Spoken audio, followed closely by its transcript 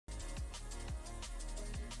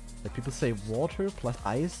Like people say water plus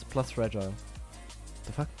ice plus fragile.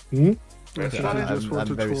 The fuck? Hmm? Okay,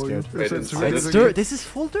 I'm very scared. It's Dirt. This is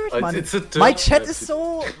full dirt, man. It's a dirt My chat map. is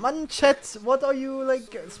so... Man, chat, what are you,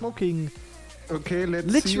 like, smoking? Okay, let's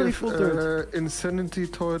Literally see full if dirt. insanity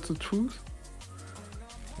towards the truth.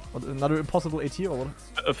 What, another impossible AT or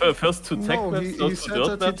what? First two tech No, maps, he not said two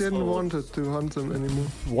dirt that he maps, didn't or- want it to hunt them anymore.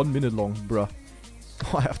 1 minute long, bruh.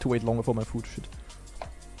 I have to wait longer for my food, shit.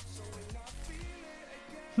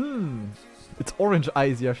 It's orange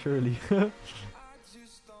eyes, yeah, surely.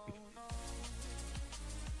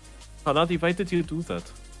 Hanadi, why did you do that?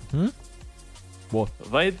 What?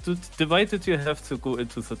 Why did you have to go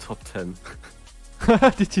into the top 10?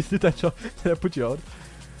 Did that job? Did I put you out?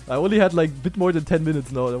 I only had like a bit more than 10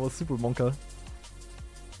 minutes now, that was super monka.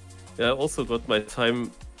 Yeah, I also got my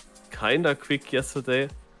time kinda quick yesterday,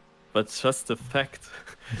 but just the fact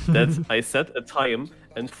that I set a time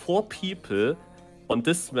and 4 people on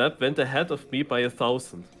this map went ahead of me by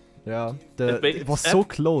 1,000. Yeah, It makes it was so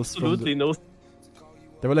close. from Absolutely no.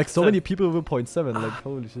 There were like so many people with 0.7, like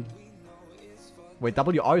holy shit. Wait,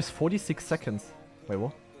 WR is 46 seconds. Wait,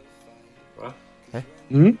 what? What? Hey?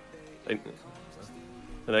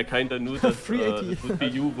 And I kinda knew that 380. it would be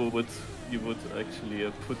you who would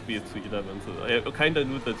actually put me to 11. So I kinda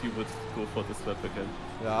knew that you would go for this map again.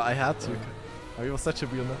 Yeah, I had to. I mean, it was such a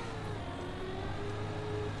weird map.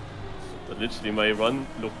 But literally my run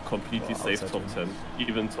looked completely Wow, safe outside top 10.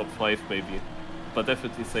 Even top 5 maybe. But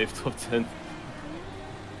definitely safe top 10.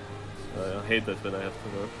 I hate that when I have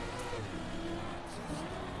to work.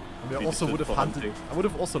 I mean, I Really also fit would have for hunted. hunting. I would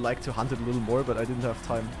have also liked to hunt it a little more, but I didn't have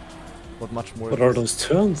time. Not much more. What are those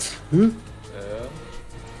turns? Huh? Yeah.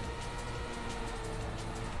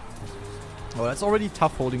 Oh, that's already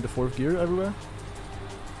tough holding the 4th gear everywhere.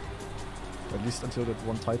 At least until that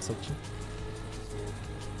one tight section.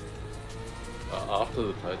 After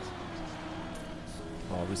the tides.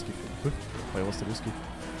 Oh, risky. Wait, what's the risky?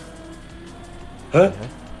 Huh? Okay.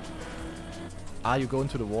 Ah, you go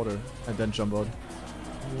into the water and then jump out.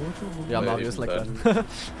 Yeah, Yeah, Mario is even like that.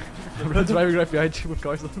 I'm driving right behind you with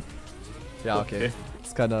cars on. Yeah, okay. Okay.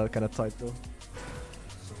 It's kinda tight though.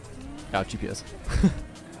 Yeah, GPS.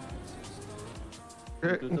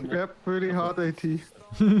 Yeah, pretty hard AT.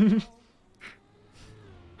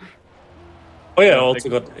 Oh yeah, I also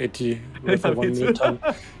got 80 with a 1 minute time.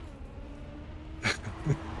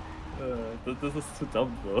 This is too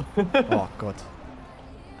dumb, bro. Oh god.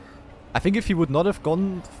 I think if he would not have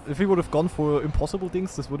gone, if he would have gone for impossible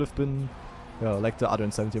things, this would have been, yeah, like the other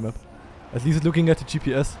Insanity map. At least looking at the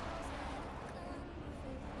GPS.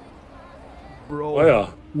 Bro. Oh yeah.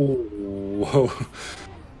 Whoa.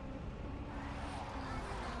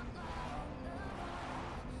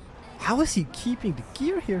 How is he keeping the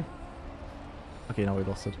gear here? Okay, now we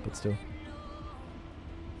lost it, but still.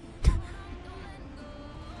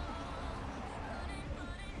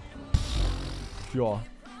 Yeah.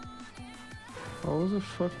 How the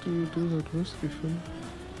fuck do you do that risky thing?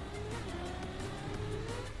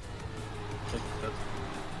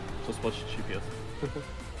 Just watch GPS.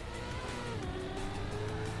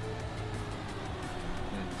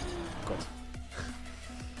 God.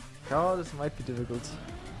 Oh, this might be difficult.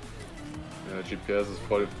 Yeah, GPS is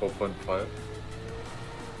 44.5.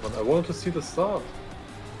 But I want to see the start.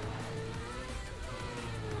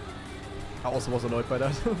 I also was annoyed by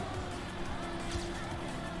that.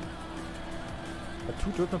 But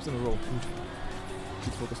 2 dirt maps in a row.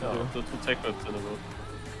 Good focus Yeah, video. the 2 tech maps in a row.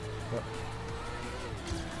 Yeah.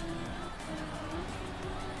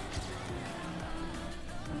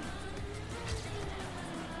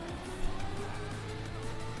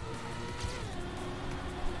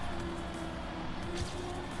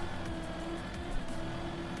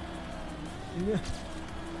 Yeah.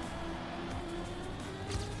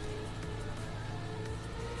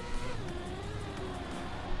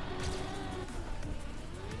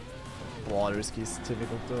 Boah, risky is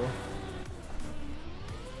difficult though.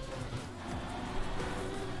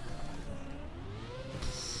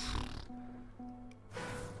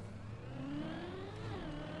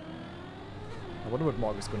 I wonder what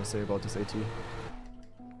Mark is gonna say about this AT.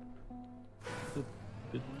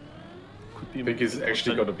 Could be I think he's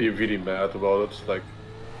actually gonna be really mad about it, like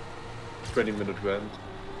 20-minute rant.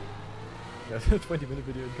 Yeah, 20-minute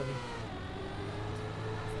video incoming.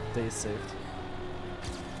 Day is saved.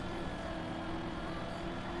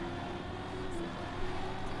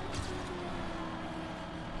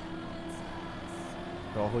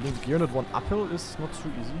 Yeah, holding the gear on that one uphill is not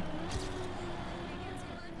too easy.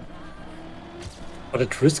 But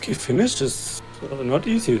that risky finish is not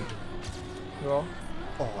easy. Yeah.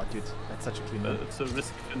 Oh, dude, that's such a clean one. It's a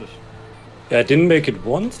risk finish. Yeah, I didn't make it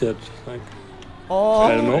once yet. Like, Oh,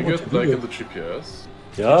 I don't know Make what it to do like in there. the GPS.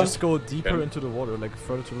 Yeah. just go deeper Can- into the water, like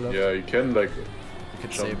further to the left. Yeah, you can like You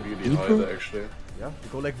can jump save it. really high Deeper? there actually. Yeah, you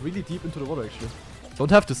go like really deep into the water actually.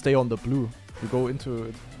 Don't have to stay on the blue. You go into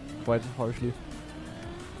it quite harshly.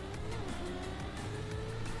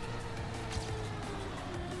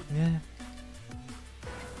 Yeah.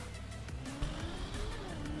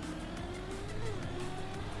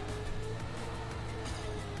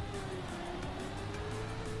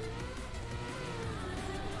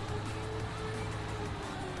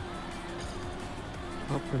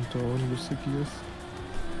 Up and down with the gears.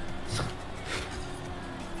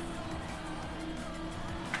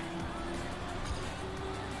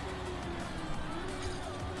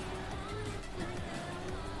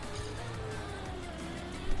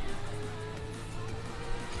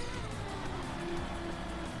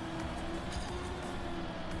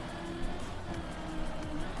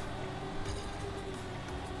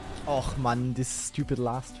 Och man, this stupid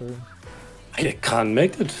last turn. I can't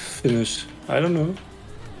make it finish. I don't know.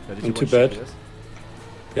 Yeah, did I'm too watch bad. GPS?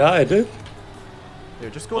 Yeah, I did. Yeah,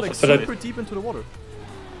 just go like But I- super deep into the water.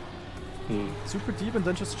 Super deep and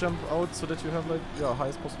then just jump out so that you have like, yeah,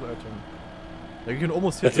 highest possible air turn. Like you can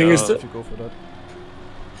almost hit The thing it is if you go for that.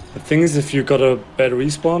 The thing is, if you got a bad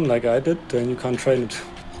respawn like I did, then you can't train it.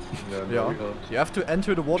 Yeah, no, Yeah. we can't. You have to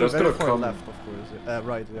enter the water Just very gotta far come- left, of course.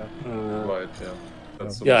 Right, yeah. Right, yeah.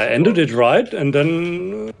 That's the Yeah, I most ended it important. right, and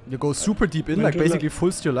then You go super deep in, Went like to basically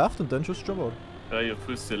full steer left, and then just jump out. Yeah, you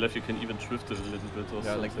full still left. You can even drift it a little bit or Yeah,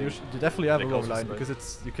 something. like you definitely have Like a wrong also line slide.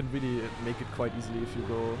 because you can really make it quite easily if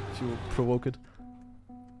you provoke it.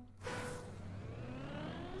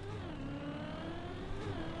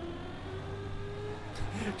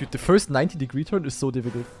 Dude, the first 90-degree turn is so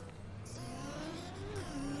difficult.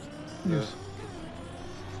 Yes.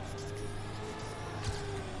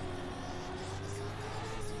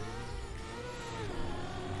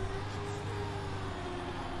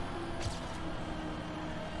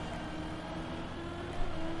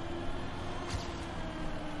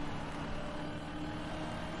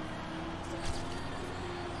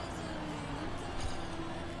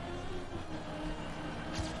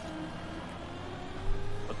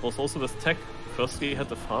 But was also with tech. First we had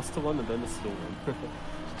the faster one and then the slow one.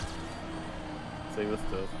 Same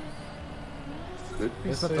with the. Did we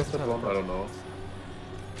Yes, that save doesn't that have one? that. I don't know.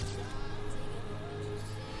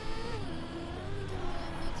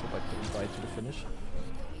 So like the ride to the finish.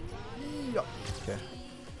 Yeah. Okay.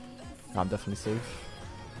 I'm definitely safe.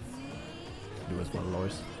 You as well,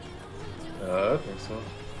 Lois. Yeah, I think so.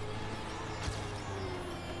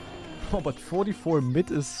 Oh, but 44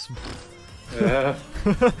 mid is Yeah.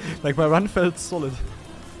 like my run felt solid.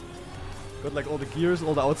 Got like all the gears,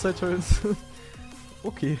 all the outside turns.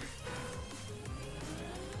 Okay. You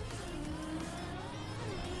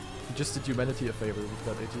just did humanity a favor with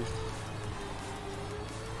that AT.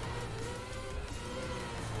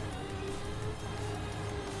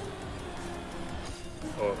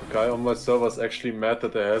 Oh, a guy on my server is actually mad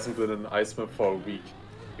that there hasn't been an Iceman for a week.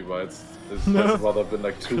 He writes. This has rather been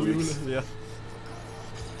like 2 weeks. Yeah.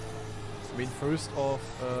 I mean,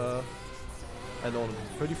 I don't know,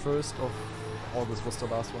 31st of August was the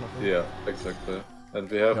last one, I think. Yeah, exactly. And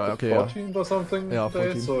we have Yeah, the okay, yeah. 14th or something Yeah,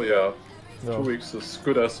 today, 14th. so yeah, Yeah. 2 weeks is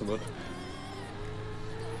good estimate.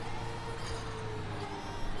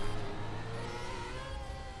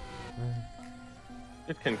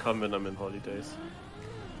 It can come when I'm in holidays.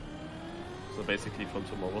 So basically from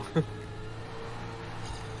tomorrow.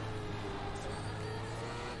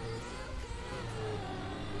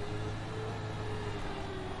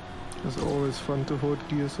 It's always fun to hold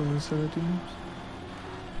gears on insanity moves.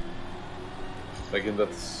 Like in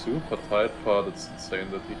that super tight part, it's insane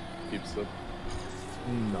that he keeps it.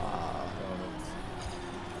 Nah. I don't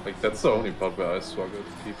know. Like that's the only part where I struggle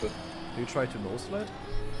to keep it. Do you try to no slide?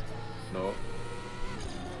 No.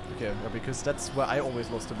 Okay, yeah, because that's where I always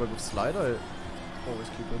lost it, but with slide I always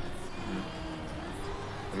keep it.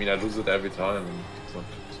 I mean, I lose it every time, and it's not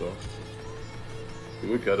so. You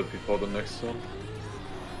will get it before the next one.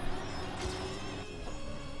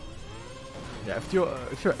 Yeah, if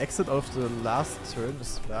your exit of the last turn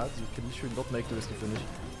is bad, you can literally not make the risky finish.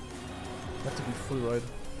 You have to be full right.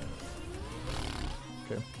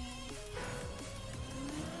 Okay.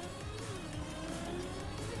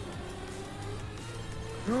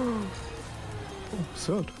 Oh,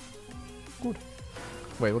 third. Good.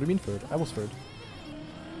 Wait, what do you mean third? I was third.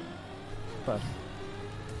 Bad.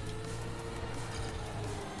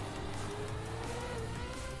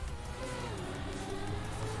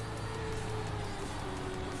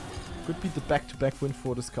 Could be the back-to-back win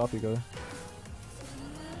for the Scarpy guy.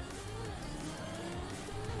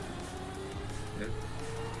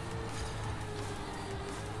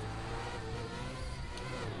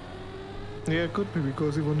 Yeah, it could be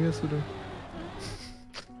because he won yesterday.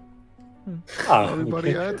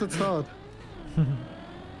 Everybody okay. adds, it's hard. 2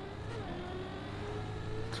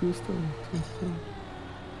 stone, 2 stone.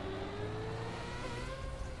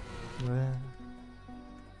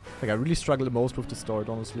 Like I really struggle the most with the start,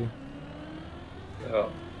 honestly. Yeah.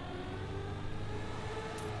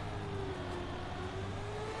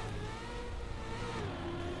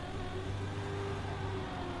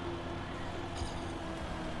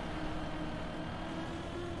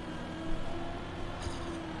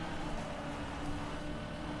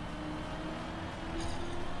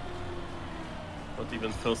 Not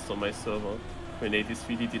even first on my server. Grenade is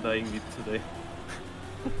really denying me today.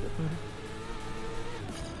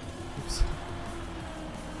 Oops.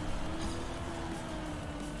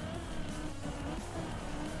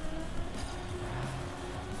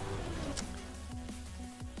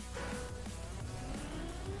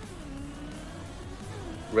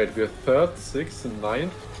 Wait, we're 3rd, 6th, and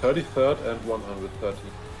 9th, 33rd, and 130.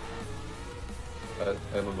 I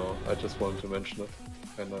don't know, I just wanted to mention it.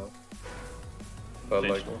 And but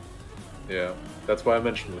like, yeah, that's why I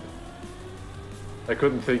mentioned it. I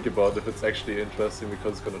couldn't think about if it's actually interesting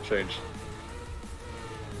because it's gonna change.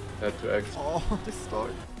 I had to act. Oh, this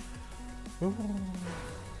start. Oh.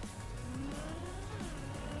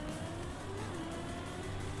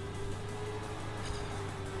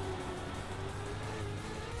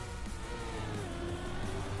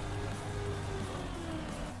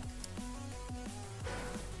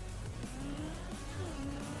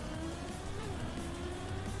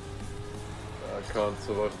 I can't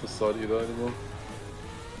survive the start either anymore.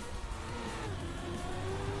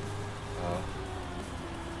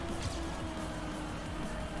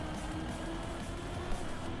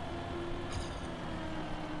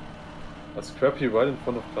 A Scrappy right in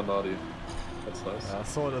front of Granadi. That's nice. Yeah, I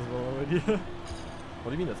saw it as well already. What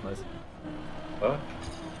do you mean that's nice? Huh?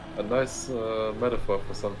 A nice metaphor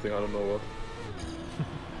for something, I don't know what.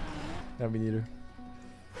 Yeah, me neither.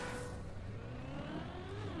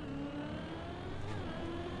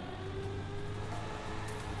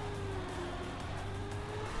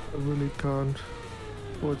 I really can't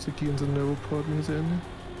watch the games in narrow part near the end.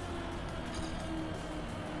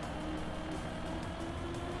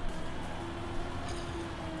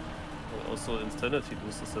 Also, Insanity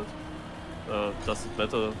loses it. Does it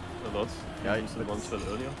matter a lot? Yeah, He loses but- one turn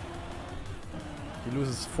earlier. He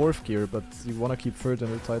loses 4th gear, but you wanna keep 3rd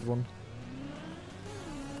in a tight one.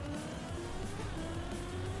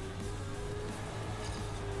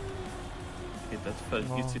 Okay, that felt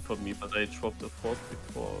Wow. easy for me, but I dropped a 4th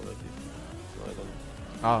before already. So I don't know.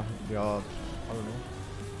 Ah, yeah, I don't know.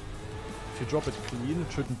 If you drop it clean,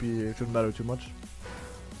 it shouldn't matter too much.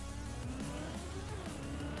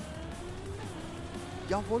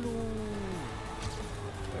 Jawollo!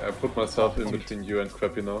 Yeah, I put myself in Oh, between you and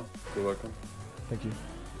Crappy now. You're welcome. Thank you.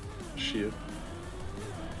 Shield.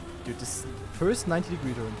 Dude, this first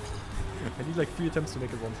 90-degree turn. I need like 3 attempts to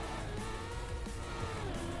make it once.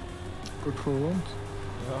 Good for once.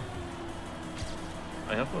 Yeah.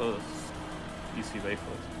 I have a easy way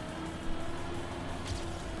for it.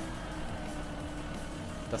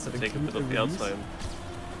 Does that Take a include bit of release? airtime.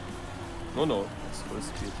 No, it's full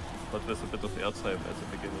speed. But with a bit of airtime at the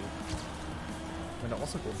beginning. And I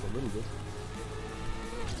also go for a little bit.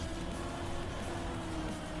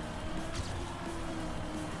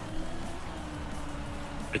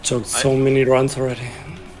 I choked so many runs already.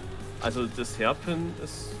 Also this hairpin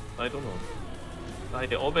is, I don't know. I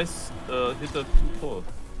always hit a pole.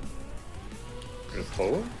 The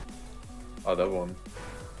pole? Ah, that one.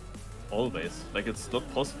 Always. Like it's not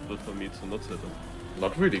possible for me to not hit it.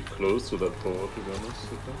 Not really close to that pole, to be honest. I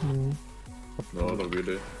think. Mm. No, not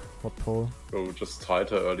really. What pole? Go just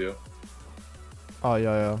tighter earlier. Ah,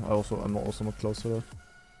 yeah. I'm also not close to that.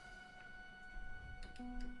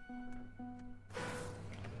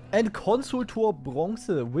 And Console Tour Bronze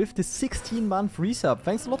with the 16-month resub.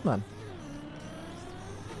 Thanks a lot, man.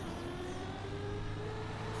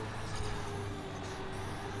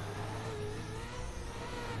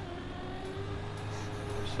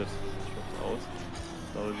 Oh shit, dropped out.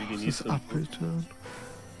 Now we This need is to uphill turn.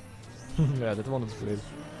 Yeah, that one is great.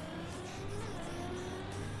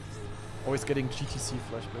 Always getting GTC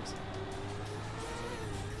flashbacks.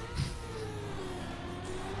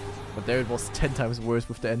 But there it was 10 times worse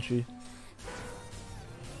with the entry.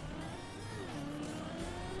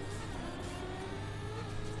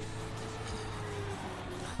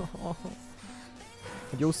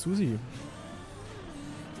 And yo, Susie.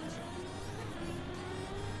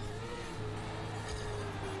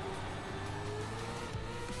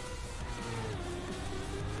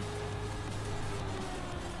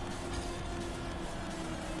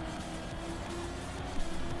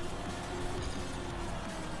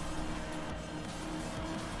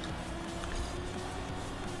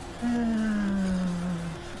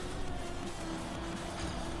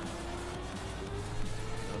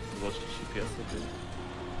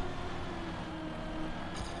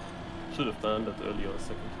 should have done that earlier a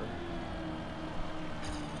second time.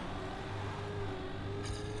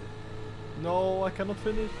 No, I cannot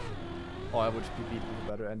finish. Oh, I would be beaten with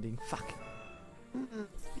a better ending. Fuck. I'm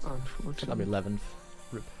Unfortunate. 11th.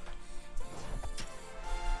 Rip.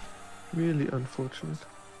 Really unfortunate.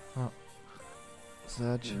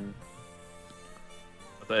 Sad.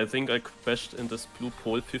 But I think I crashed in this blue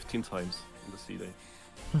pole 15 times in the C-Day.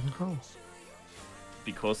 How?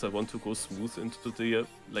 Because I want to go smooth into the,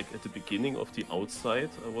 like at the beginning of the outside,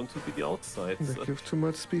 I want to be the outside. Like you have too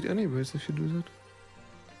much speed anyways if you do that.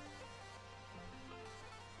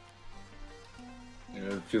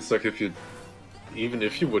 Yeah, it feels like even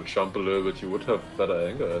if you would jump a little bit, you would have better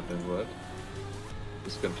angle, I think, right?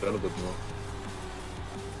 Just can turn a bit more.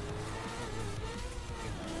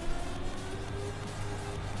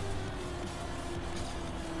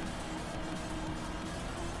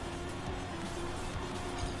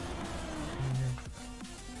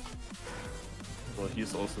 Well,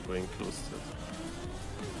 he's also going close to it.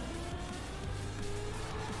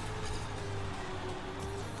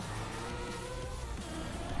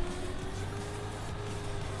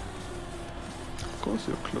 Of course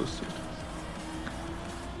you're close to it.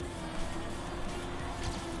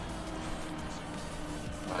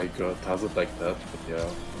 My god, does it like that? But yeah,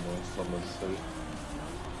 no, it's not necessary.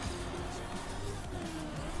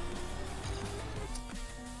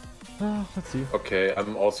 Let's see. Okay,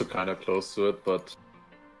 I'm also kind of close to it, but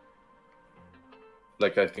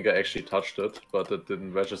like I think I actually touched it, but it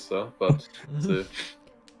didn't register. But see.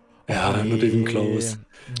 Yeah, I'm not even close.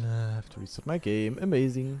 I have to reset my game.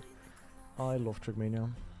 Amazing. I love Trackmania.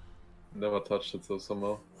 Never touched it so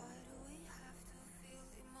somehow.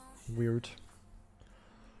 Weird.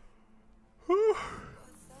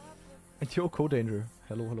 And yo, Co-Danger.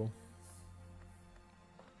 Hello, hello.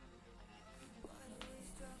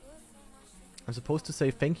 I'm supposed to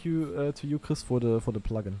say thank you to you, Chris, for the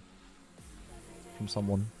plugin from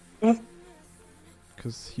someone.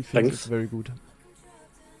 Because he thinks Thanks. it's very good.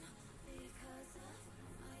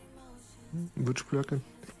 Which plugin?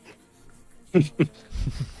 The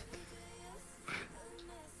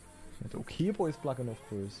OK Boys plugin, of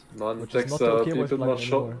course. Man, Which is not the Dexter, OK be a Boys bit more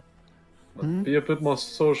plugin anymore. Be a bit more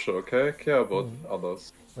social, okay? Care about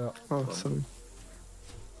others. Oh, sorry.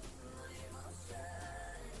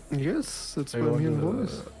 Yes, that's Are why you, I'm on here in the,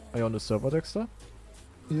 voice. are you on the server, Dexter?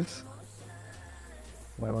 Yes.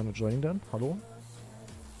 Why am I not joining then? Hello?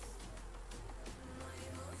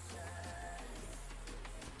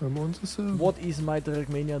 I'm on the server. What is my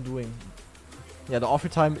Trackmania doing? Yeah, the offer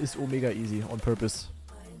time is Omega easy on purpose.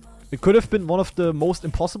 It could have been one of the most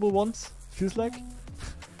impossible ones, feels like.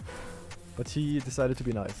 But he decided to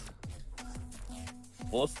be nice.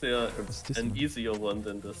 Was there It's this an one. easier one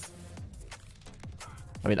than this?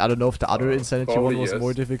 I mean, I don't know if the other Insanity probably one was yes.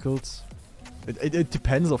 more difficult. It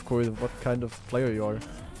depends, of course, what kind of player you are.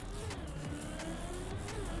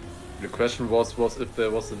 The question was if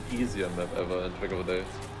there was an easier map ever in Track of the Day.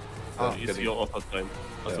 Ah, Getting- Easier overtime.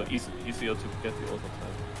 Also Yeah. easier to get the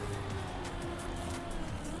overtime.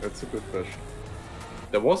 That's a good question.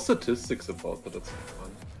 There was statistics about that, that's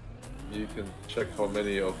fine. You can check how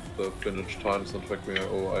many of the finish times on Trackmania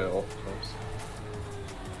are off times.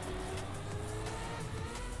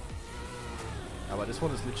 Yeah, but this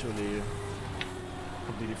one is literally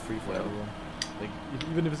completely free for Yeah. everyone. Like,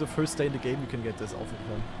 even if it's the first day in the game, you can get this offer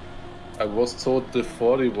time. I was told the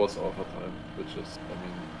 40 was overtime, which is, I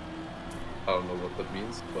mean, I don't know what that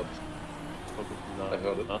means, but Probably I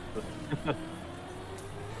heard it. after.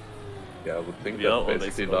 yeah, I would think We are that always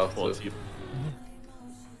basically about lasts 40.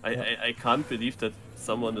 I can't believe that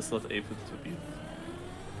someone is not able to beat.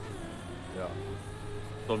 Yeah.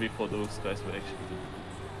 Sorry for those guys who actually did.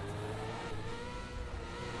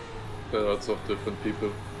 There are lots of different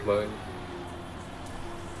people playing.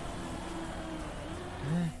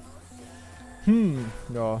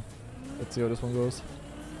 Yeah. Let's see how this one goes.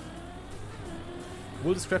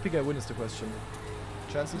 Will the scrappy guy win is the question.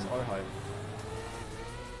 Chances are high.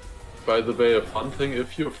 By the way, a fun thing,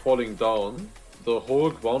 if you're falling down, the whole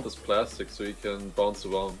ground is plastic, so you can bounce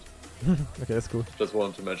around. Okay, that's cool. Just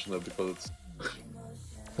wanted to mention that because it's...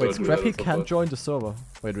 Wait, Don't do Scrappy that, it's can't not join the server.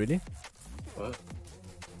 Wait, really? What?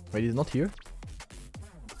 Wait, he's not here?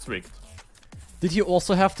 It's rigged. Did he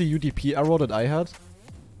also have the UDP error that I had?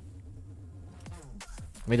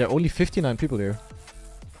 I mean, there are only 59 people there.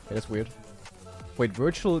 Okay, that's weird. Wait,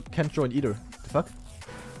 Virtual can't join either. The fuck?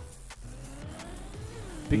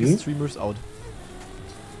 Biggest streamers out.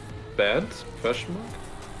 Banned? Question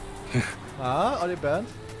mark? Are they banned?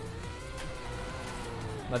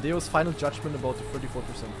 Nadeo's final judgment about the 34%.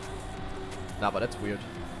 Nah, but that's weird.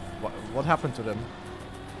 What happened to them?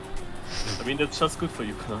 I mean, that's just good for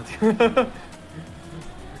you, Kanadi.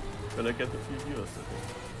 When I get a few viewers, I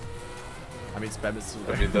think. I mean, spam is so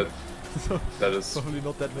I mean that so that is. probably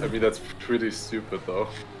not that many. I mean that's pretty stupid though.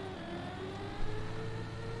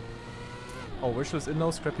 Oh, Virtual is in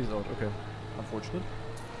now, Scrappy's out. Okay. Unfortunate.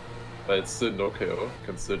 But it's still no KO.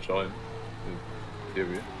 Can still join. In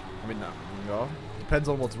theory. I mean, yeah. Depends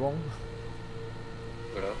on what's wrong.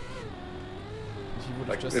 Yeah. If he would have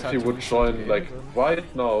Like just if had he to would restart the join game, like then-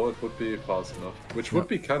 right now, it would be fast enough. Which would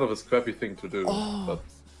be kind of a scrappy thing to do. Oh. But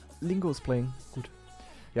Lingo's playing. Good.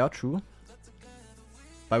 Yeah, true.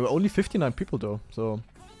 But we're only 59 people though, so...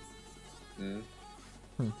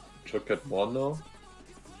 should get one now.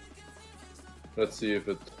 Let's see if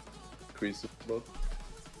it increases a lot.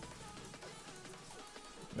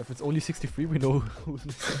 If it's only 63, we know who's...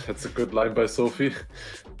 That's a good line by Sophie.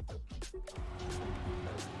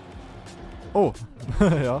 Oh!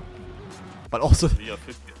 yeah. But also... We are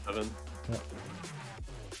 57. Yeah.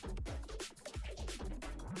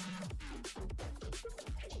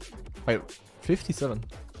 Wait, 57?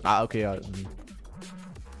 Ah, okay, yeah.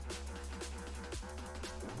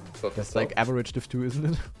 That's like average div 2, isn't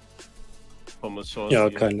it? Thomas Shaw. Yeah,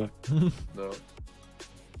 kinda. No.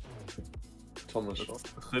 Thomas Shaw.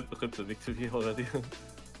 Rip the victory already.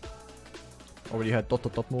 Already had ...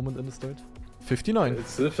 moment in the start. 59.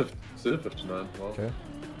 It's still 59. Wow. Okay.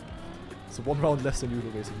 So one round less than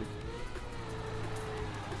usual, basically.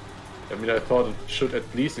 I mean, I thought it should at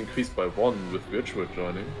least increase by 1 with virtual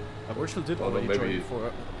joining. Virtual did Oh, no, already join maybe-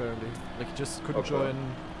 before, apparently. Like, he just couldn't Okay. join...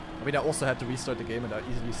 I mean, I also had to restart the game and I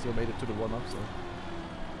easily still made it to the warm-up, so...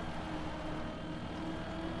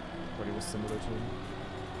 But it was similar to him.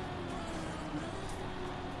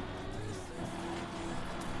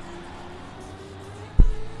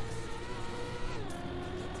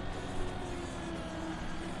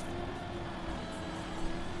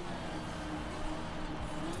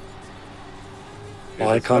 Oh,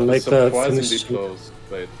 I This can't map is make that surprisingly finish. close.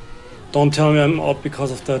 Wait. Don't tell me I'm out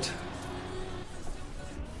because of that.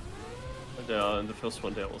 Yeah, in the first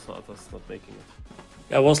one there are also others not making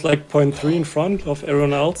it. I was like 0.3 in front of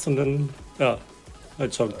everyone else, and then yeah, I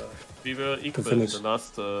choked. We were equal in finish. the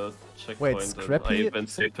last checkpoint. Wait, and Scrappy- I went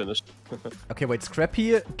safe finished. Okay, wait,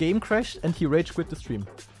 Scrappy game crashed and he rage quit the stream.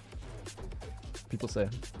 People say.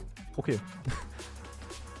 Okay.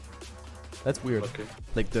 That's weird. Okay.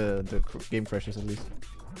 Like the game crashes at least.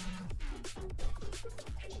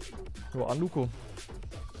 Oh, Anluko.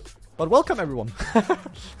 But welcome everyone!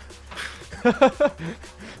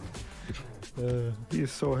 He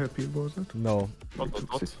is so happy about it. No. Not.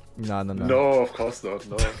 No. No, of course not.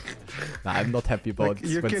 No. Nah, I'm not happy about Like,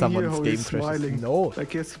 you when can hear someone's how game he's crashes. smiling. No.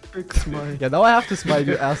 Like he has a big smile. Yeah, now I have to smile,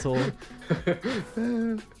 you asshole. Nah,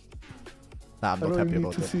 I'm I not don't happy need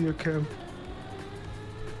about to that. see your cam.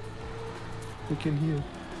 You can hear,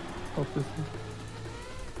 obviously.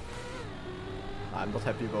 I'm not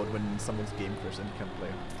happy about when someone's game crashes and you can't play.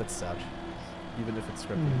 That's sad. Even if it's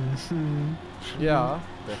scrappy. Mhm. Yeah,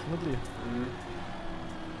 definitely.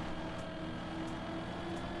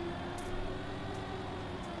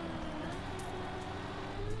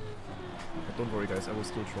 But don't worry guys, I will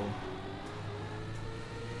still troll.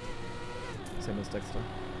 Same as Dexter.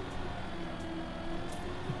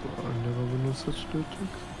 I never win such dirt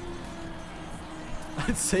tricks.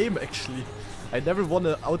 Same actually. I never won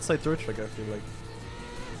an outside dirt track, I feel like.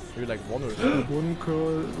 Maybe like one or two.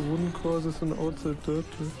 Wooden course is an outside dirt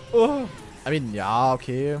trick. Oh. I mean, yeah,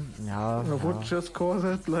 okay. Yeah. I would just call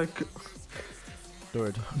that like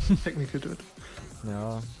dirt. technical dirt.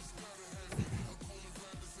 Yeah.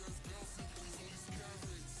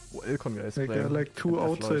 Welcome guys. Like there are playing like 2 at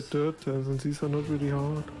outside F-Lois. dirt turns and these are not really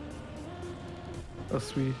hard. Or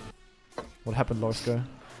 3. What happened, Lars guy?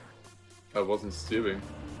 I wasn't steering.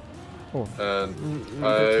 Oh. And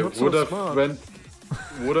that's I not so would have smart.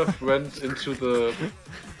 went into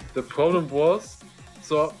the problem was,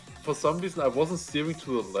 so for some reason I wasn't steering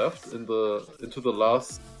to the left into the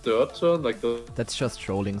last third turn, like the That's just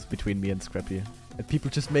trollings between me and Scrappy. And people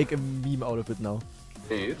just make a meme out of it now.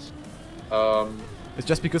 8. It's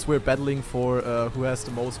just because we're battling for who has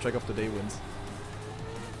the most track of the day wins.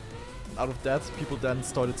 And out of that, people then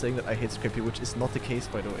started saying that I hate Scrappy, which is not the case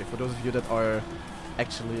by the way, for those of you that are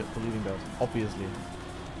actually believing that, obviously.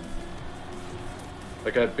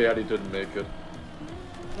 like I barely didn't make it.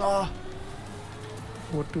 Ah!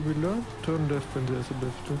 What do we learn? Turn left when there's a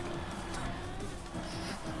left turn.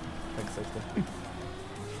 Thanks, Dexter.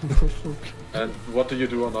 Okay. And what do you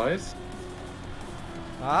do on ice?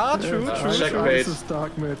 Ah, true, Yeah, true, ice- checkmate. Ice is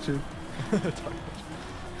dark magic.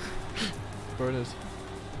 Burn it.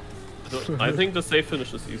 So I think the safe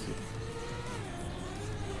finish is easy.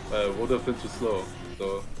 would have been too slow.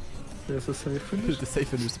 So There's a safe finish. The safe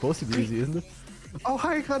finish is supposed to be easy, isn't it? Oh,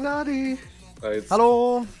 hi, Granadi! it's,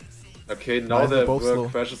 Hello! Okay, Why now is it there both were slow?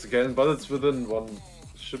 crashes again, but it's within one.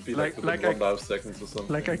 Should be like Like within 1.5 seconds or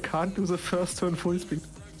something. Like I can't do the first turn full speed.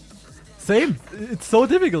 Same! It's so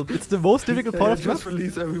difficult. It's the most difficult part I of the just map.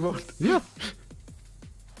 release everyone. Yeah.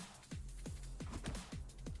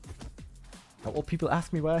 Now all people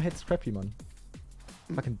ask me why I hate Scrappy, man.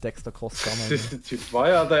 Fucking Dexter cost summer. Dude,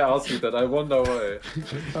 why are they asking that? I wonder why.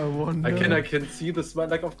 I wonder. I can see the smile.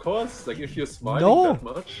 Like, of course. Like, if you're smiling No. that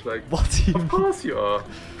much, like, What do you of course you are.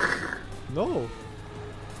 No.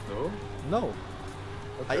 No. No.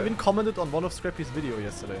 I Okay. even commented on one of Scrappy's video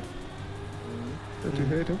yesterday. Did you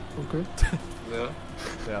hate him? Okay. Yeah.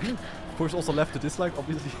 Yeah. Of course also left a dislike,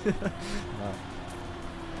 obviously. No.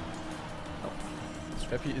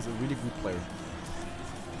 Scrappy is a really good player.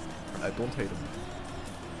 I don't hate him.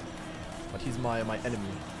 But he's my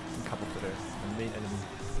enemy in Cup of the Day. My main enemy.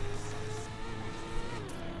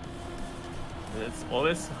 It's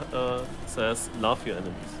always says love your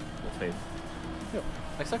enemies, not hate. Yeah,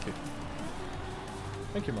 exactly.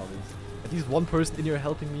 Thank you, Marvin. At least one person in here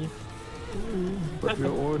helping me. But we're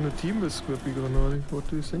all in a team with Scrappy Granadi. What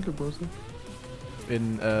do you think about it?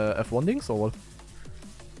 In F1 links or what?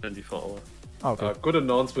 24 hour. Ah, okay. Good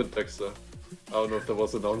announcement, Dexter. I don't know if that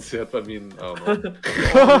was announced yet, but I mean, I don't know.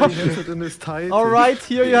 He has it in his title. Alright,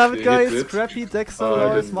 here you have it, He guys. did. Scrappy, Dexter, Oh, I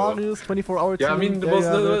Lars, didn't know. Marius, 24-hour team. Yeah, I mean, there There was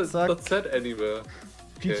you have it, Zack. not said anywhere.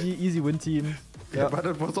 GG, Okay. easy win team. Yeah, but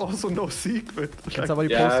it was also no secret. Can somebody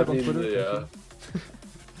Yeah, post I it on mean, Twitter? yeah.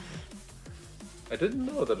 I didn't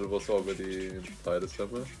know that it was already in title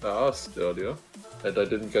somewhere. I asked earlier, and I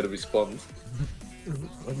didn't get a response.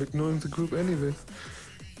 I'm ignoring the group anyway.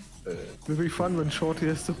 It'll be fun when Shorty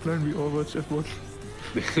has to plan we all watch F1.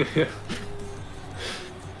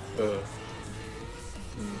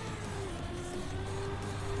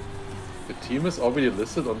 The team is already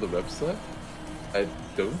listed on the website? I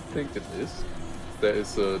don't think it is. There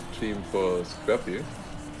is a team for Scrappy,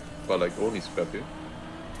 but like only Scrappy.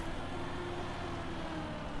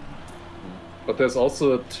 But there's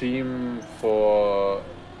also a team for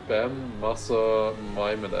Bam, Massa,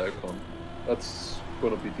 Mime, and Alcon. That's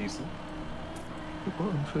gonna be decent.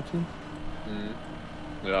 Unfair team.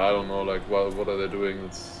 Yeah, I don't know, like, what are they doing?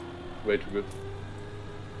 It's way too good.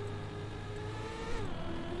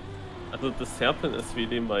 Also this hairpin is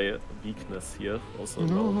really my weakness here. Also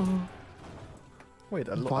now. No. Wait,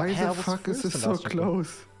 Why the fuck is this so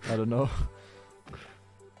close? I don't know.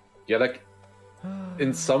 Yeah, like,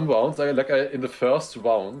 in some rounds, in the first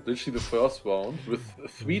round, literally the first round, with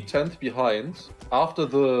 3/10 behind, after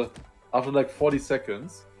like 40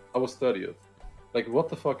 seconds, I was 30th. Like, what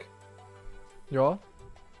the fuck? Yeah.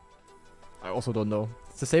 I also don't know.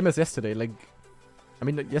 It's the same as yesterday. Like, I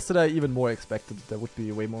mean, yesterday I even more expected there would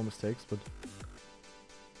be way more mistakes, but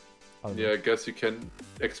I don't know. Yeah, I guess you can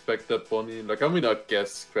expect that, Bonnie. Like, I mean, I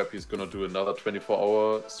guess Scrappy's gonna do another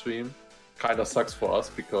 24-hour stream. Kinda sucks for us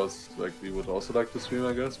because, like, we would also like to stream,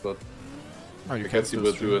 I guess, but Oh, you I can guess he still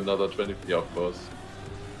will stream. do another 20. Yeah, of course.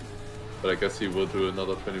 But I guess he will do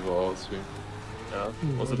another 24-hour stream. Yeah,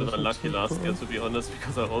 was a das bit ist unlucky super. last year, to be honest,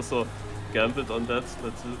 because I also gambled on that.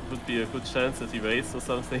 That would be a good chance that he raised or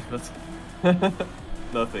something, but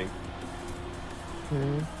nothing.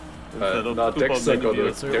 Yeah. Instead of nah, super Dexter many got a-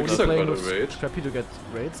 years. So you're only Dexter playing got a with raid. Scrappy to get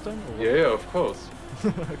raids then? Or what? Yeah, of course.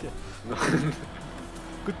 Okay.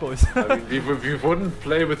 Good boys. I mean, we wouldn't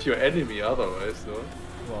play with your enemy otherwise, no?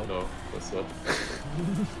 Wow. No, that's not.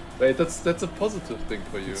 Wait, that's a positive thing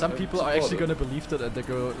for you. Some I people are actually support gonna believe that and they're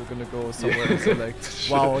gonna go somewhere and say like,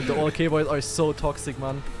 wow, the OK boys are so toxic,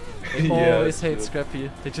 man. They Yeah, always hate true.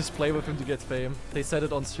 Scrappy. They just play with him to get fame. They said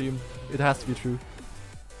it on stream. It has to be true.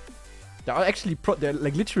 There are actually,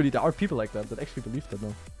 like literally, there are people like that actually believe that now.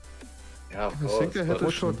 it. Yeah, of I think I course. had But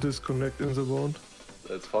a short disconnect in the round.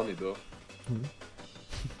 that's funny though.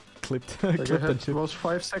 Clipped, Like I clipped and had, chipped. was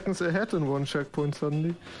 5 seconds ahead in one checkpoint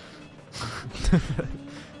suddenly.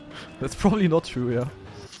 That's probably not true, yeah.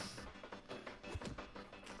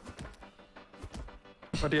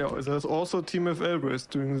 But yeah, there's also Team FL race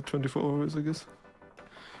during the 24 hours, I guess.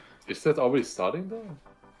 Is that already starting though?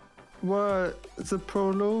 Well, the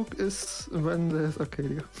prologue is when there's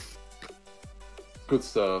Arcadia. Good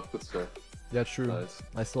stuff, good stuff. Yeah, true. Nice.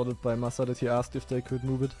 I saw that by Massa that he asked if they could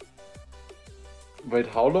move it. Wait,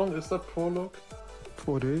 how long is that prologue?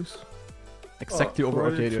 4 days. Exactly over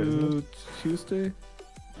Friday Arcadia, isn't it? to Tuesday.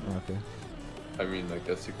 Oh, okay. I mean, I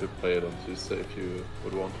guess you could play it on Tuesday if you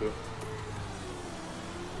would want to.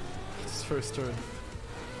 It's first turn.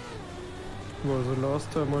 Well, the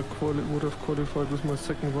last time I would have qualified with my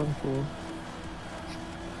second one for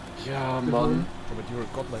Yeah, Good man. one. Oh, but you're a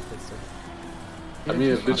godlike that stuff. I mean,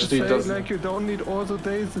 it Just literally say, doesn't. like you don't need all the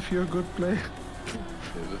days if you're a good player.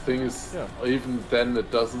 The thing is, Yeah. even then,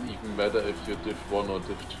 it doesn't even matter if you're Div 1 or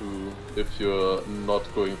Div 2 if you're not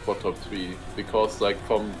going for top 3. Because, like,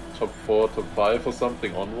 from top 4, top 5 or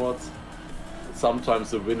something onwards,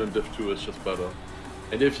 sometimes the win in Div 2 is just better.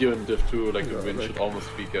 And if you're in Div 2, like, the win like- should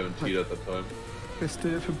almost be guaranteed at that time. I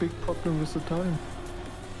still have a big problem with the time.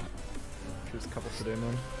 Feels couple today,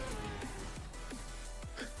 man.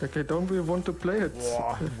 Like I don't really want to play it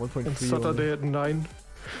Wow, 1.3 on Saturday at 9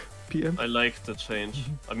 p.m. I like the change.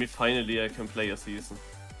 I mean, finally I can play a season.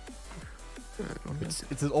 I don't know.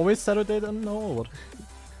 It's always Saturday then now or what?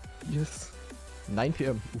 Yes. 9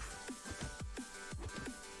 p.m. Oof.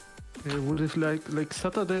 Yeah, what if like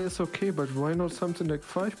Saturday is okay, but why not something like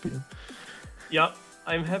 5 p.m.? Yeah,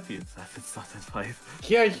 I'm happy it's not at 5.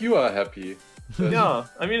 Yeah, you are happy. Yeah,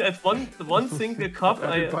 I mean, at one single cup,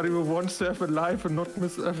 Everybody who wants to have a life and not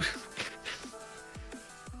miss everything.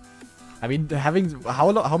 I mean, having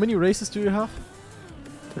how many races do you have?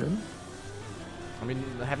 10? I mean,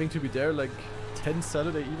 having to be there like 10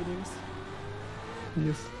 Saturday evenings.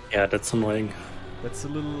 Yes. Yeah, that's annoying. That's a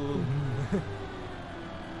little.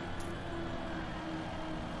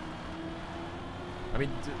 I mean,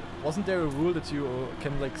 wasn't there a rule that you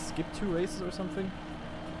can like skip 2 races or something?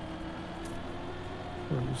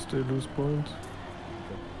 And you still lose points.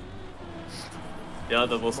 yeah,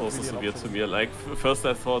 that was Not also really an so weird to option. me. Like, first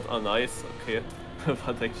I thought, oh nice, okay, but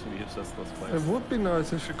actually it just was It fine. would be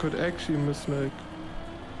nice if you could actually miss like.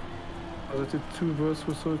 Well, I did 2 verse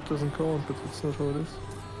result doesn't count, but that's not how it is.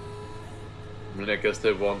 I mean, I guess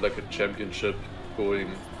they want like a championship going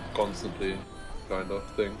constantly, kind of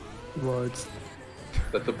thing. Right.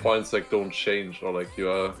 That the points like don't change or like you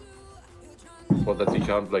are, or that you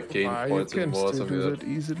can't like gain You points can anymore or still something do like that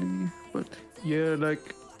easily, but yeah,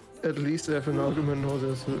 like at least they have an argument now.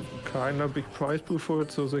 There's a kind of big prize pool for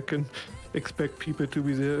it, so they can expect people to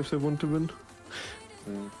be there if they want to win.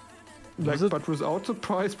 Mm. Like, Was it- but without the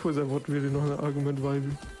prize pool, there would really not an argument why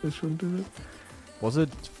they shouldn't do that. Was it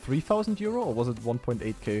 3,000 euro or was it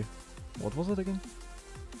 1.8k? What was it again?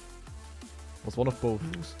 Was one of both.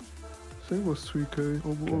 I think it was 3k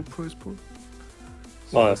overall prize pool.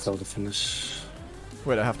 Oh, I saw the finish.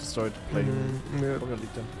 Wait, I have to start playing Yeah, Premier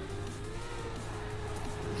League then.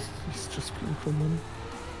 he's just playing for money.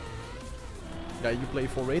 Yeah, you play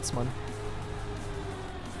 4 raids, man.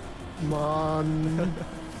 Man.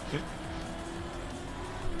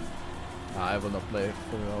 Nah, I will not play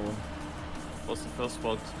Formula 1. Was the first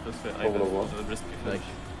round this way I Formula went One. for the risky Like,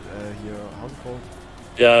 finish. here, how's it called?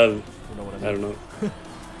 Yeah, You know what I mean? I don't know.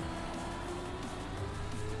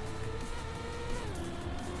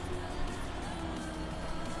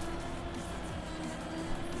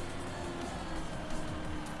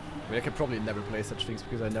 I mean, I can probably never play such things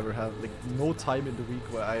because I never have like no time in the week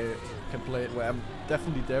where I can play where I'm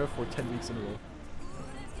definitely there for 10 weeks in a row.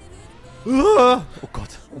 Oh god,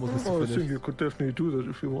 almost missed Oh, I the think finish. you could definitely do that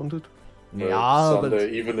if you wanted. Yeah, Sunday but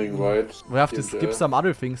evening, right? we have to Yeah. skip some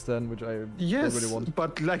other things then, which I Yes, don't really want.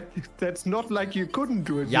 but like that's not like you couldn't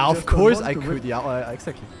do it. Yeah, you of just don't course want I to, could. but- Yeah,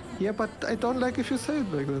 exactly. Yeah, but I don't like if you say it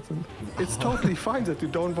like that. And it's totally fine that you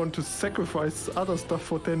don't want to sacrifice other stuff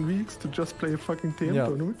for 10 weeks to just play a fucking TM Yeah.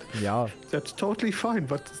 tournament. Yeah. That's totally fine,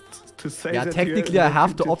 but to say Yeah, that technically you, I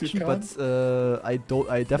have the you option, can't, but I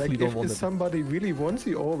definitely like, don't if want it. somebody really wants,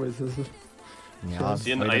 he always has it. Yeah,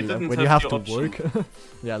 See, and when I you- didn't when you have have the to work.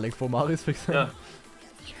 Yeah, like for Marius, for example.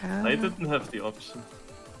 Yeah, I didn't have the option.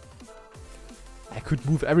 I could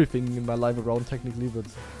move everything in my life around technically, but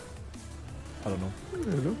I don't know.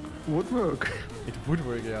 Yeah, look, would work. It would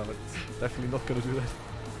work, yeah, but definitely not gonna do that.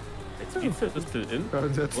 Pizza is still in.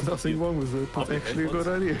 That's What's nothing the- wrong with it. That's Public actually a good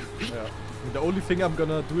idea. Yeah. I mean, the only thing I'm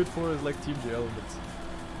gonna do it for is like Team GL, but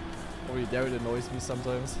probably there it annoys me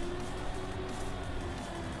sometimes.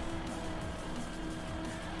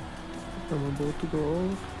 I'm about to go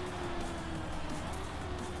off.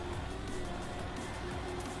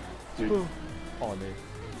 Dude, Oh no.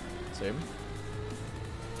 Same.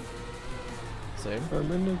 Same.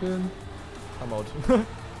 I'm in again. I'm out.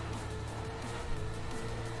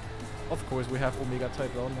 Of course, we have Omega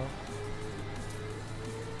tied round now.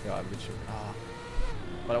 Yeah, I'm reaching. Ah.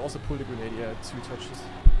 But I also pulled a grenade, yeah, 2 touches.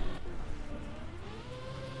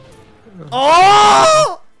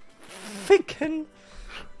 Oh! Ficken!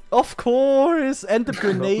 Of course! And the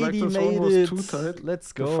grenade Like this made one was it! too tight.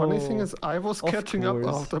 Let's go! The funny thing is, I was Of catching up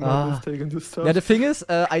course. after my Ah. mistake in this time. Yeah, the thing is,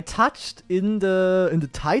 I touched in the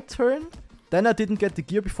tight turn, then I didn't get the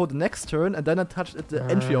gear before the next turn, and then I touched at the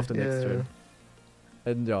entry of the next turn.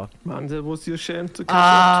 And yeah. Man, that was your chance to catch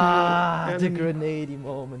Ah, up to the your enemy. grenade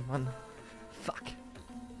moment, man. Fuck.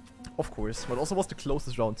 Of course, but also was the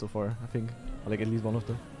closest round so far, I think. Or like at least one of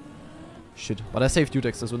them. Shit. But I saved you,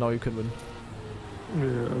 Dexter, so now you can win. Yeah,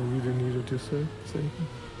 I really needed to say.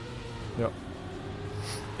 Yeah.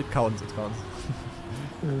 It counts, it counts.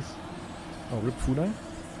 Yes. Oh, rip Funai.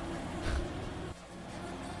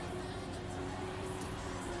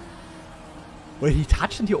 Wait, he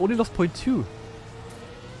touched and he only lost 0.2.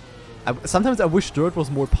 Sometimes I wish dirt was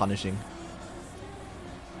more punishing.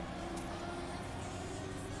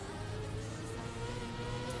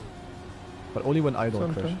 But only when I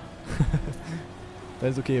don't crash.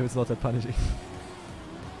 That's okay if it's not that punishing.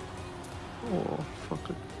 Oh, fuck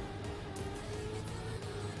it.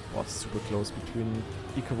 Oh, it's super close between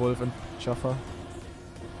Wolf and Jaffa.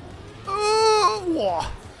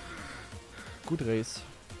 Good race.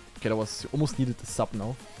 Okay, that was almost needed the sub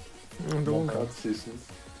now. Long card season.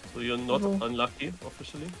 So you're not unlucky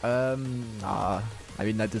officially? Nah. I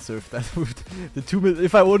mean, I deserved that. The 2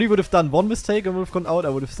 if I only would have done one mistake and would have gone out, I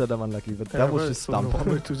would have said I'm unlucky. But that was just dumb.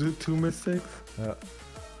 Normal to do 2 mistakes. Yeah.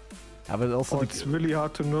 Yeah, but also It's really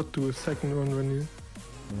hard to not do a second one when you.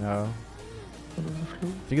 Yeah.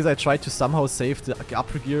 Thing is, I tried to somehow save the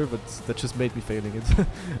upper gear, but that just made me failing it.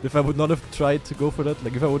 If I would not have tried to go for that,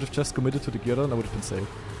 like if I would have just committed to the gear down, I would have been safe.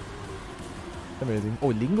 Amazing. Oh,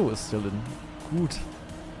 Lingo is still in. Good.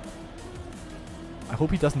 I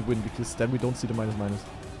hope he doesn't win, because then we don't see the minus.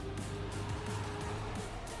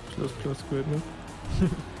 Plus great, no?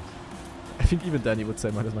 I think even Danny would say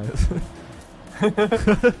minus.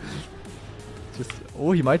 Just,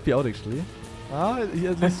 oh, he might be out actually. Ah, he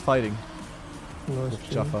at least fighting. Nice. With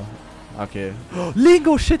Jaffa. Okay.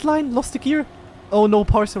 Lingo shitline! Lost the gear! Oh no,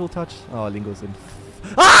 Parcel will touch. Oh, Lingo's in.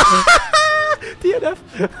 DNF!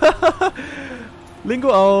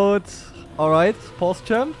 Lingo out! Alright, pause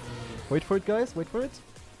champ. Wait for it, guys, wait for it.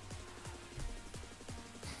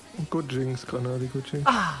 Good jinx, Granadi, good jinx.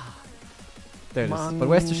 There it is. Man. But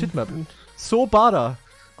where's the shit map? So Bada!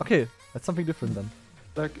 Okay, that's something different then.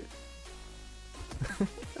 Like.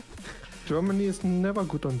 Germany is never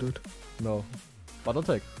good on that. No. But I'll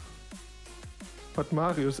take. But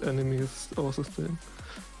Mario's enemy is also staying.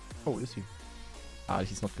 Oh, is he? Ah,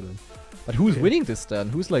 he's not gonna win. But who's Okay. winning this then?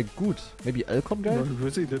 Who's like good? Maybe Elcon guy? No,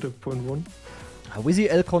 Rizzy did a 0.1. Wizzy,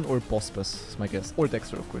 Elcon or Bospus is my guess. Or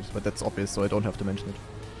Dexter, of course, but that's obvious, so I don't have to mention it.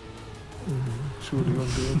 Surely on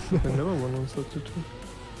the I never won on substitute.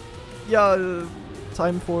 Yeah,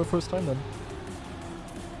 time for first time then.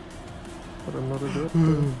 But I'm not a dirt.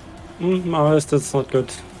 Marius, that's not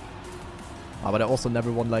good. Ah, but I also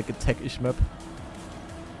never won like a tech-ish map.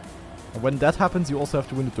 And when that happens, you also have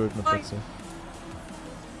to win the dirt map, let's say.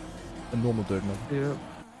 A normal dirt map. Yeah,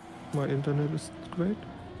 my internet is great.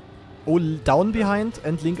 Oh, down behind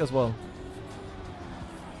and Link as well.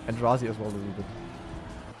 And Razi as well a little bit.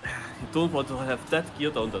 You don't want to have that gear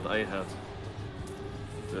down that I had.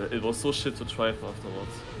 It was so shit to drive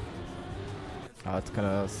afterwards. Ah, it's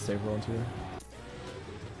kinda safe around here.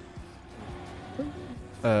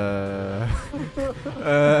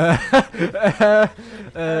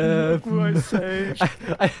 What do I say?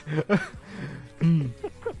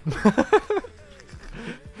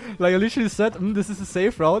 Like I literally said, this is a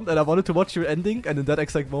safe round, and I wanted to watch your ending, and in that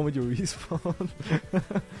exact moment you respawn.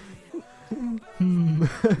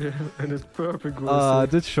 Yeah, and it's perfect. Ah,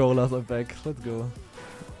 did troll us, I'm back. Let's go.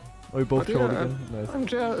 Oh, we both But trolled yeah, again. Nice. I'm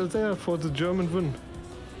there for the German win.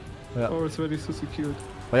 Yeah. Always ready to secure it.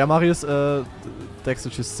 But yeah, Marius, Dexter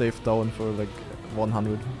just saved down for like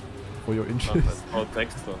 100 for your interest. Oh,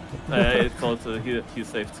 Dexter. I thought he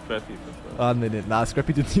saved Scrappy. Ah, nee, nah,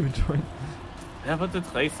 Scrappy didn't even join. Yeah, but the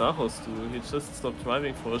drei Saros do. He just stopped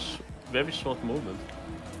driving for a very short moment.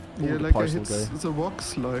 Yeah, the like I parcel hit guy. the rock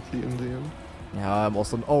slightly in the end. Yeah, I'm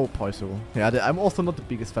also... Oh, Parcel. Yeah, I'm also not the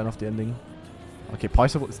biggest fan of the ending. Okay,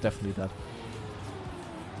 Parcel is definitely that.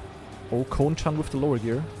 Oh, Cone-chan with the lower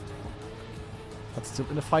gear. But still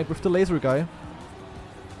in a fight with the laser guy.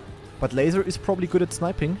 But laser is probably good at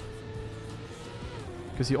sniping.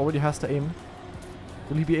 Because he already has the aim.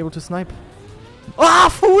 Will he be able to snipe? Ah,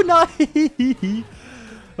 Funai!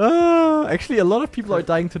 Actually, a lot of people are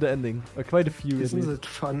dying to the ending. Or quite a few. Isn't it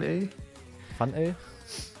fun, eh? Fun, eh?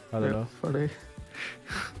 I don't know. Funny.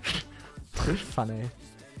 Funny.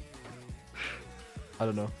 I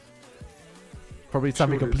don't know. Probably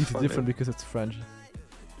something Sure, it's completely funny. different because it's French.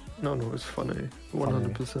 No, it's funny.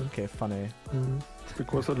 100%. Okay, funny.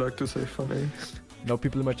 Because I like to say funny. No,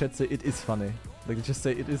 people in my chat say it is funny. Like, they just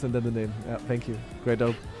say it is and then the name. Yeah, thank you. Great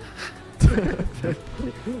help.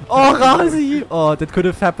 Oh, Razi! Oh, that could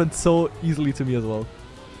have happened so easily to me as well.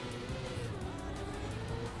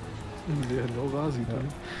 Yeah, no Rasi, Ja. Danny.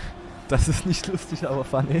 Das ist nicht lustig, aber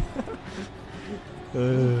funny.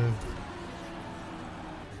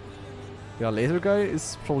 Yeah, Laser Guy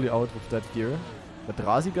is probably out with that gear. But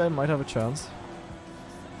Rasi Guy might have a chance.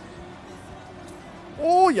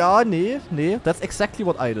 Oh, ja, nee. That's exactly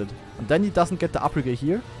what I did. And then he doesn't get the uppercut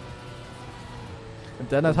here. And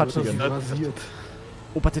then I touch Das again. rasiert.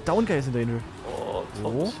 Oh, but the down guy is in danger. Oh,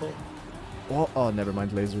 Oh. top. Oh, never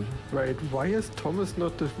mind, Laser. Wait, why is Thomas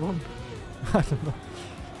not the one? I don't know.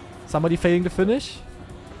 Somebody failing to finish?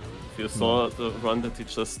 If you saw the run that he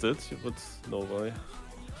just did, you would know why.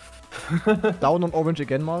 Down on orange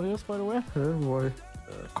again, Marius, by the way. Why?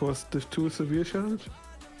 Cause the two severe challenge?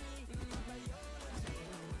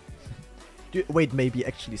 Wait, maybe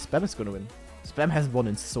actually Spam is gonna win. Spam hasn't won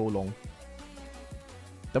in so long.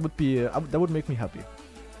 That would be that would make me happy.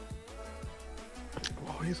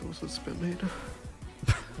 Oh, he's also a spam hater.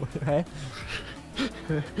 Hey?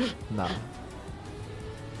 Nah.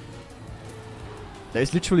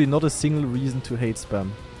 There's literally not a single reason to hate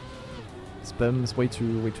Spam. Spam is way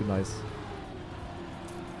too nice.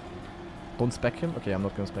 Don't spec him? Okay, I'm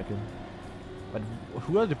not gonna spec him. But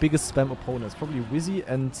who are the biggest Spam opponents? Probably Wizzy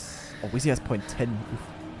and... Oh, Wizzy has 0.10. Oof.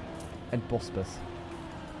 And Boss Bess.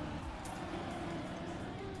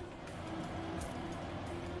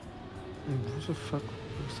 What the fuck?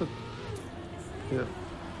 What's that? Yeah.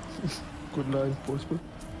 Good line, Postman.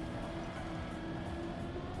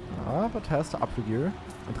 Ah, but has the upper gear.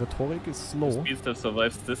 And Rhetoric is slow. If Beastep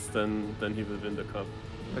survives this, then he will win the cup.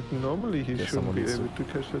 Like normally he Yeah, should someone be needs able to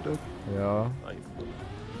catch that up. Yeah. Nice.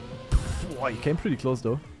 Wow, he came pretty close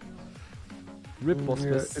though. Rip Boss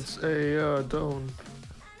Yeah, Bess. it's a down.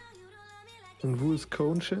 And who is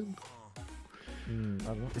Cone-Shen? I don't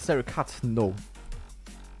know. Is there a cut? No.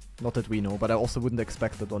 Not that we know, but I also wouldn't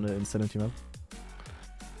expect that on an Insanity map.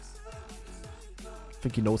 I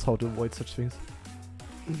think he knows how to avoid such things.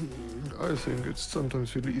 I think it's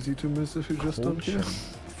sometimes really easy to miss if you just don't care.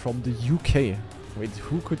 From the UK. Wait,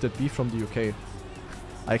 who could that be from the UK?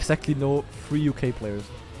 I exactly know 3 UK players.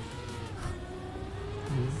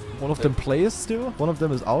 One of them plays still, one of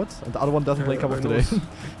them is out, and the other one doesn't play Cup of today.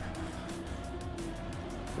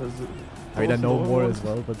 I mean, I know more as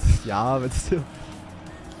well, but yeah, but still.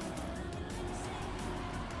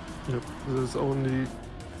 Yep, there's only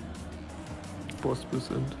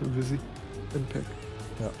Bospus and Vizzy and Peck.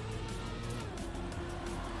 Yeah.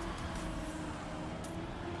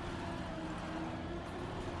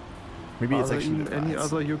 Maybe Are it's there actually even any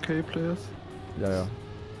other UK players? Yeah.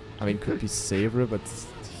 I mean, could be Saver, but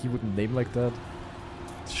he wouldn't name like that.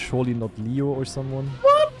 Surely not Leo or someone.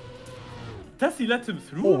 Does he let him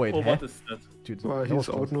through? Oh, wait, or huh? what is that? Dude, Well, that he's was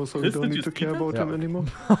close. out now, so we Chris, don't did need you to see care that? about him Yeah. anymore.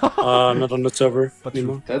 Not on the server But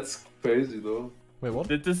anymore. That's crazy though. Wait, what?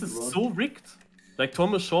 This is so rigged. Like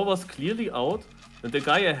Thomas Shaw was clearly out, and the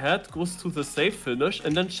guy ahead goes to the safe finish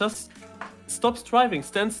and then just stops driving,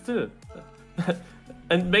 stands still.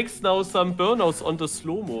 And makes now some burnouts on the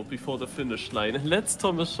slow-mo before the finish line and lets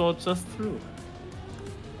Thomas Shaw just through.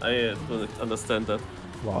 I don't understand that.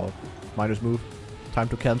 Wow. Minus move. Time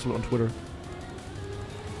to cancel on Twitter.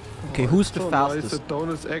 Okay, who's the So nice fastest? that Dawn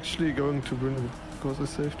is actually going to win because I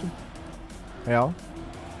saved him. Yeah.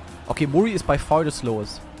 Okay, Muri is by far the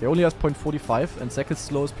slowest. He only has 0.45 and second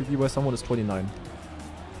slowest PB where someone is 29.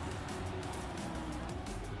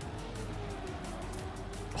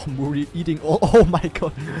 Oh, Muri eating all. Oh my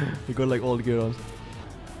god. He got like all the gear on.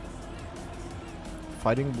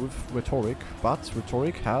 Fighting with Rhetoric, but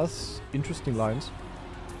Rhetoric has interesting lines.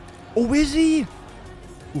 Oh, Wizzy!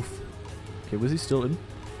 Oof. Okay, Wizzy still in.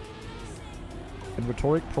 And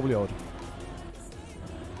Rhetoric probably out.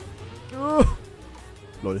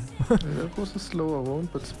 Lol. That was a slower one,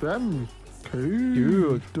 but spam. Okay,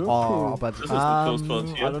 Dude. Oh, Doko. but This is the close round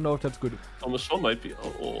I here. don't know if that's good. Thomas Shaw might be.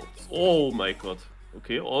 Oh my god.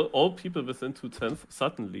 Okay, all people within 2/10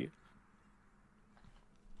 suddenly.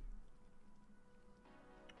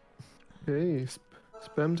 Hey,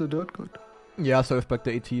 spam the dirt god. Yeah, so if back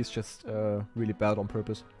the AT is just really bad on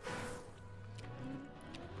purpose.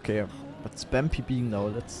 Okay, but spam PBing now,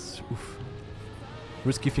 that's oof.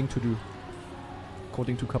 Risky thing to do.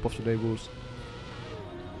 According to Cup of the Day rules.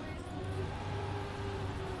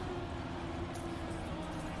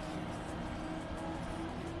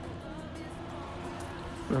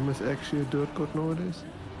 Spam is actually a dirt god nowadays.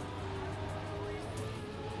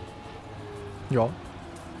 Yeah.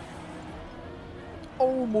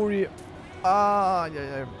 Oh, Mori. Ah,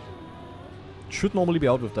 yeah. Should normally be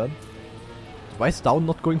out with that. Why is Down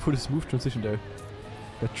not going for the smooth transition there?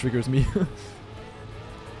 That triggers me. Because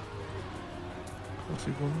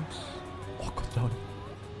he wants. Oh, god,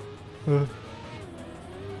 Down.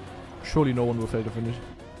 Surely no one will fail to finish.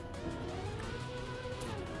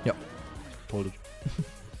 Yep. Told it.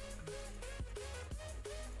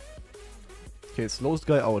 Okay, slowest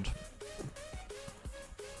guy out.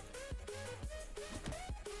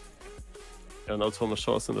 Yeah, now Thomas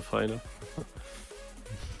Shaw's in the final.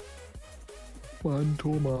 One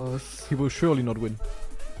Thomas. He will surely not win.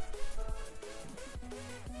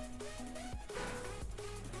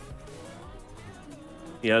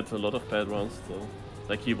 He had a lot of bad rounds though.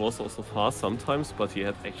 Like he was also fast sometimes, but he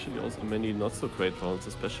had actually also many not so great rounds,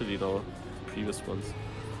 especially now the previous ones.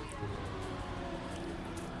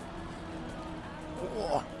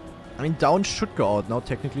 Oh. I mean, down should go out now,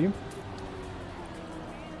 technically.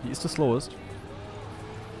 He is the slowest.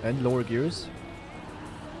 And lower gears.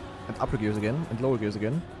 And upper gears again. And lower gears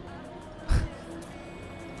again.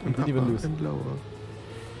 And didn't even lose. And lower.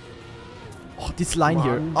 Oh, this line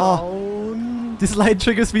here. One Oh, down. this line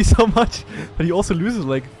triggers me so much. But he also loses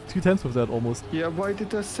like 2/10 of that almost. Yeah, why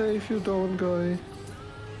did I save you down, guy?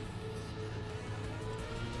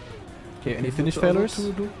 Okay, any Would finish the other failures?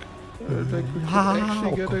 two look, like we could Ah,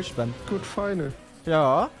 actually oh get Gott, a spam. good final.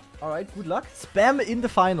 Yeah. Alright, good luck. Spam in the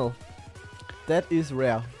final. That is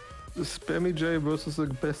rare. The Spammy J versus the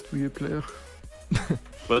best wheel player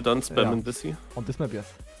Well done, Spam Yeah. and Busy. On this map,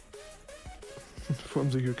 yes. from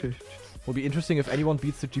the UK. Will be interesting if anyone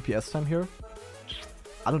beats the GPS time here.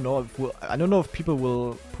 I don't know. I don't know if people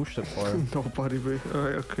will push that far. Nobody will.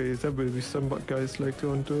 Okay, there will be some guys like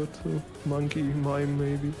to on dirt, so Monkey, Mime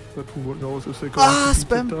maybe, but who knows if they go Ah, to beat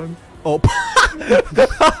spam. the time. Oh.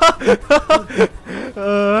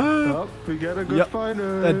 We get a good Yep.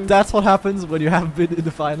 final. And that's what happens when you haven't been in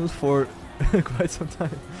the finals for quite some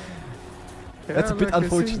time. That's a bit like, I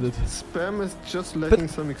think unfortunate. Spam is just lacking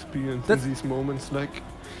some experience in that's- these moments. Like,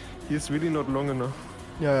 he's really not long enough.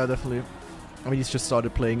 Yeah, definitely. I mean, he's just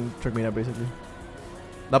started playing Trackmania basically.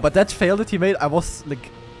 No, but that fail that he made, I was like,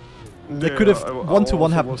 that could have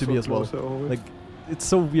one-to-one happened to me as well. Like, it's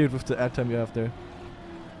so weird with the airtime you have there.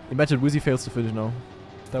 Imagine Wizzy fails to finish now.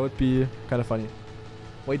 That would be kind of funny.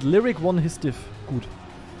 Wait, Lyric won his diff. Good.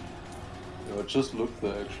 Yeah, just look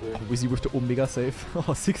there actually. Wizzy with the Omega save.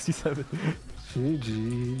 Oh, 67.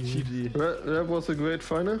 GG. GG. Well, that was a great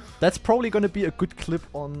final. That's probably gonna be a good clip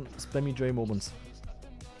on Spammy J moments.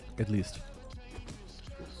 At least.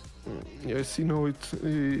 Yeah, I see now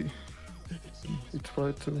he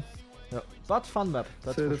tried to Yeah. But fun map,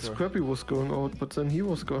 that's say for that sure. Scrappy was going out, but then he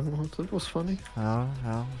was going out. That was funny. Yeah.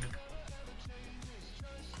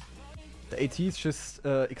 The AT is just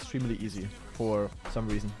extremely easy for some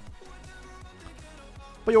reason.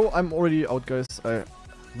 But yo, I'm already out, guys. I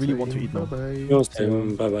really want to eat now. Bye bye. Yo,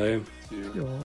 Sam, bye bye. See you. Yeah.